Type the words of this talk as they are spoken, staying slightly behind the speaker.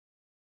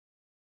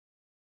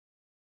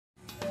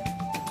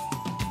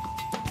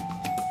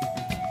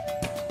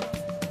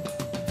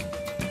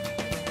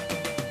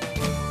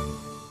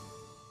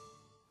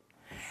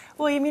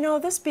Well, you know,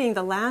 this being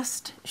the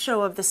last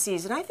show of the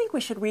season, I think we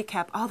should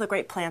recap all the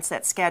great plants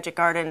that Skagit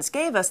Gardens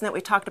gave us and that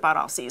we talked about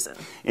all season.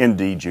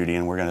 Indeed, Judy,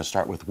 and we're going to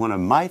start with one of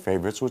my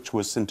favorites, which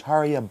was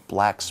Centaurea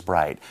Black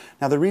Sprite.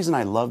 Now, the reason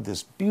I love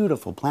this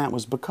beautiful plant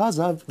was because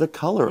of the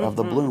color of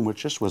the bloom,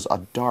 which just was a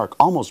dark,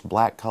 almost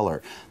black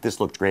color. This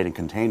looked great in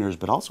containers,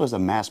 but also as a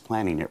mass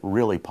planting, it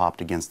really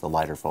popped against the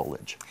lighter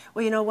foliage.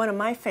 Well, you know, one of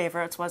my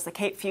favorites was the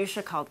Cape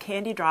Fuchsia called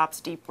Candy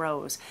Drops Deep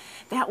Rose.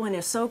 That one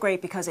is so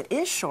great because it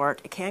is short,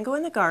 it can go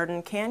in the garden,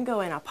 can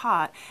go in a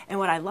pot, and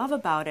what I love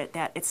about it,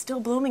 that it's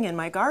still blooming in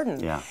my garden.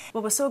 Yeah.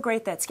 What was so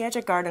great that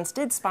Skagit Gardens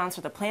did sponsor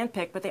the plant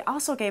pick, but they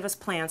also gave us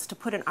plants to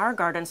put in our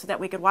garden so that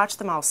we could watch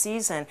them all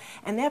season.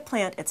 And that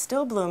plant, it's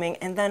still blooming,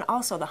 and then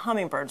also the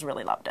hummingbirds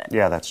really loved it.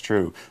 Yeah, that's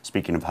true.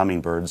 Speaking of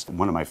hummingbirds,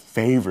 one of my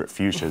favorite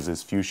fuchsias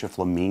is Fuchsia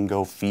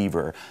Flamingo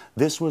Fever.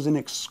 This was an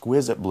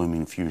exquisite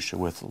blooming fuchsia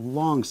with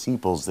long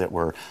sepals that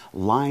were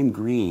lime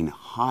green,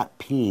 hot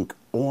pink,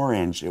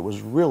 orange. It was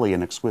really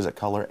an exquisite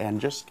color,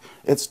 and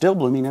it's still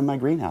blooming in my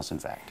greenhouse, in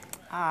fact.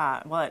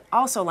 Well, it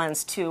also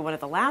lends to one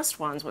of the last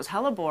ones was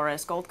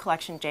Helleborus Gold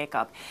Collection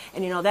Jacob.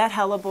 And you know, that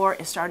hellebore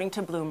is starting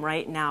to bloom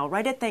right now,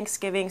 right at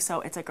Thanksgiving,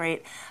 so it's a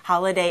great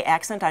holiday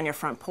accent on your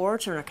front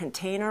porch or in a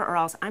container, or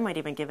else I might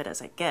even give it as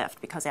a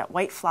gift because that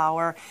white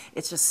flower,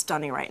 it's just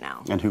stunning right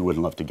now. And who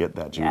wouldn't love to get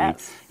that, Judy?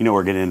 Yes. You know,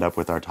 we're going to end up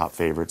with our top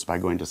favorites by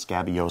going to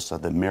Scabiosa,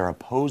 the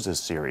Mariposa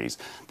series.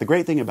 The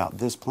great thing about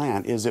this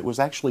plant is it was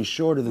actually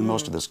shorter than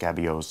most of the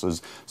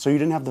Scabiosas, so you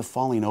didn't have the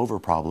falling over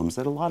problems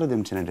that a lot of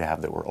them tended to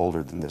have that were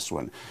older than this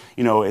one.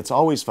 You know, it's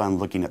always fun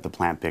looking at the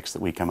plant picks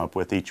that we come up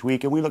with each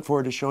week, and we look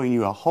forward to showing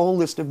you a whole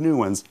list of new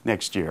ones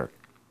next year.